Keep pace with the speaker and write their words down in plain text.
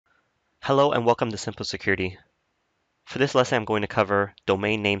Hello and welcome to Simple Security. For this lesson, I'm going to cover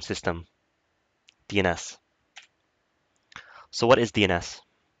Domain Name System, DNS. So what is DNS?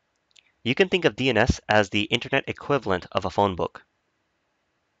 You can think of DNS as the internet equivalent of a phone book.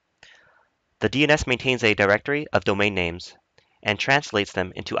 The DNS maintains a directory of domain names and translates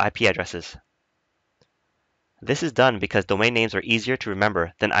them into IP addresses. This is done because domain names are easier to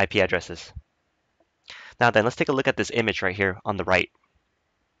remember than IP addresses. Now then, let's take a look at this image right here on the right.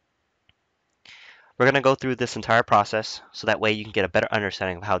 We're going to go through this entire process so that way you can get a better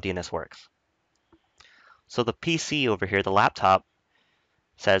understanding of how DNS works. So the PC over here, the laptop,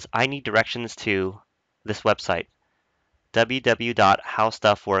 says I need directions to this website,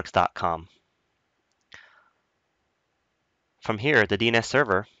 www.howstuffworks.com. From here, the DNS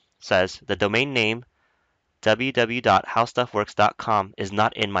server says the domain name www.howstuffworks.com is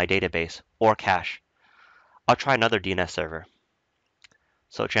not in my database or cache. I'll try another DNS server.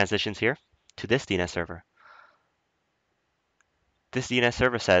 So it transitions here to this DNS server. This DNS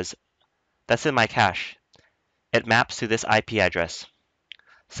server says that's in my cache. It maps to this IP address,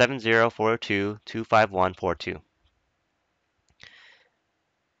 70.402.251.42.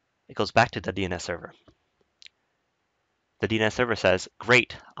 It goes back to the DNS server. The DNS server says,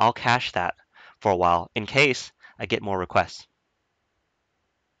 great, I'll cache that for a while in case I get more requests.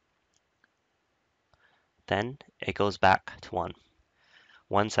 Then it goes back to one.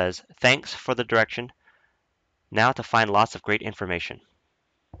 One says, thanks for the direction. Now to find lots of great information.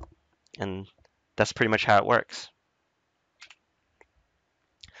 And that's pretty much how it works.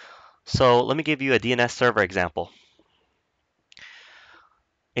 So let me give you a DNS server example.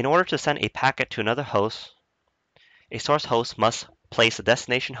 In order to send a packet to another host, a source host must place the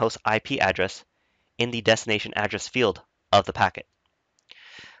destination host IP address in the destination address field of the packet.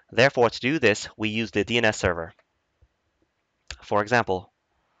 Therefore, to do this, we use the DNS server. For example,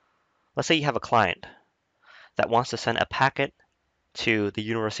 let's say you have a client that wants to send a packet to the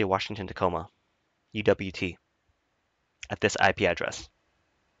University of Washington Tacoma, UWT, at this IP address.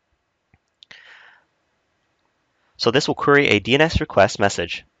 So this will query a DNS request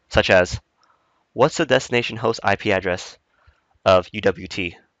message, such as, what's the destination host IP address of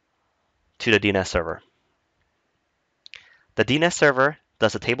UWT, to the DNS server. The DNS server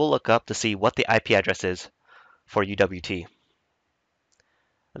does a table lookup to see what the IP address is for UWT.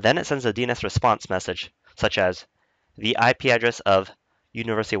 Then it sends a DNS response message, such as, the IP address of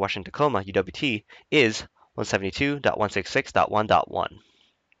University of Washington Tacoma, UWT, is 172.166.1.1.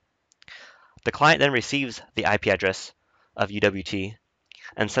 The client then receives the IP address of UWT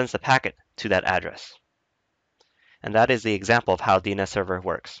and sends the packet to that address. And that is the example of how DNS server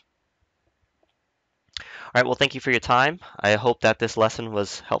works. All right, well, thank you for your time. I hope that this lesson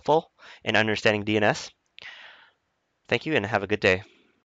was helpful in understanding DNS. Thank you and have a good day.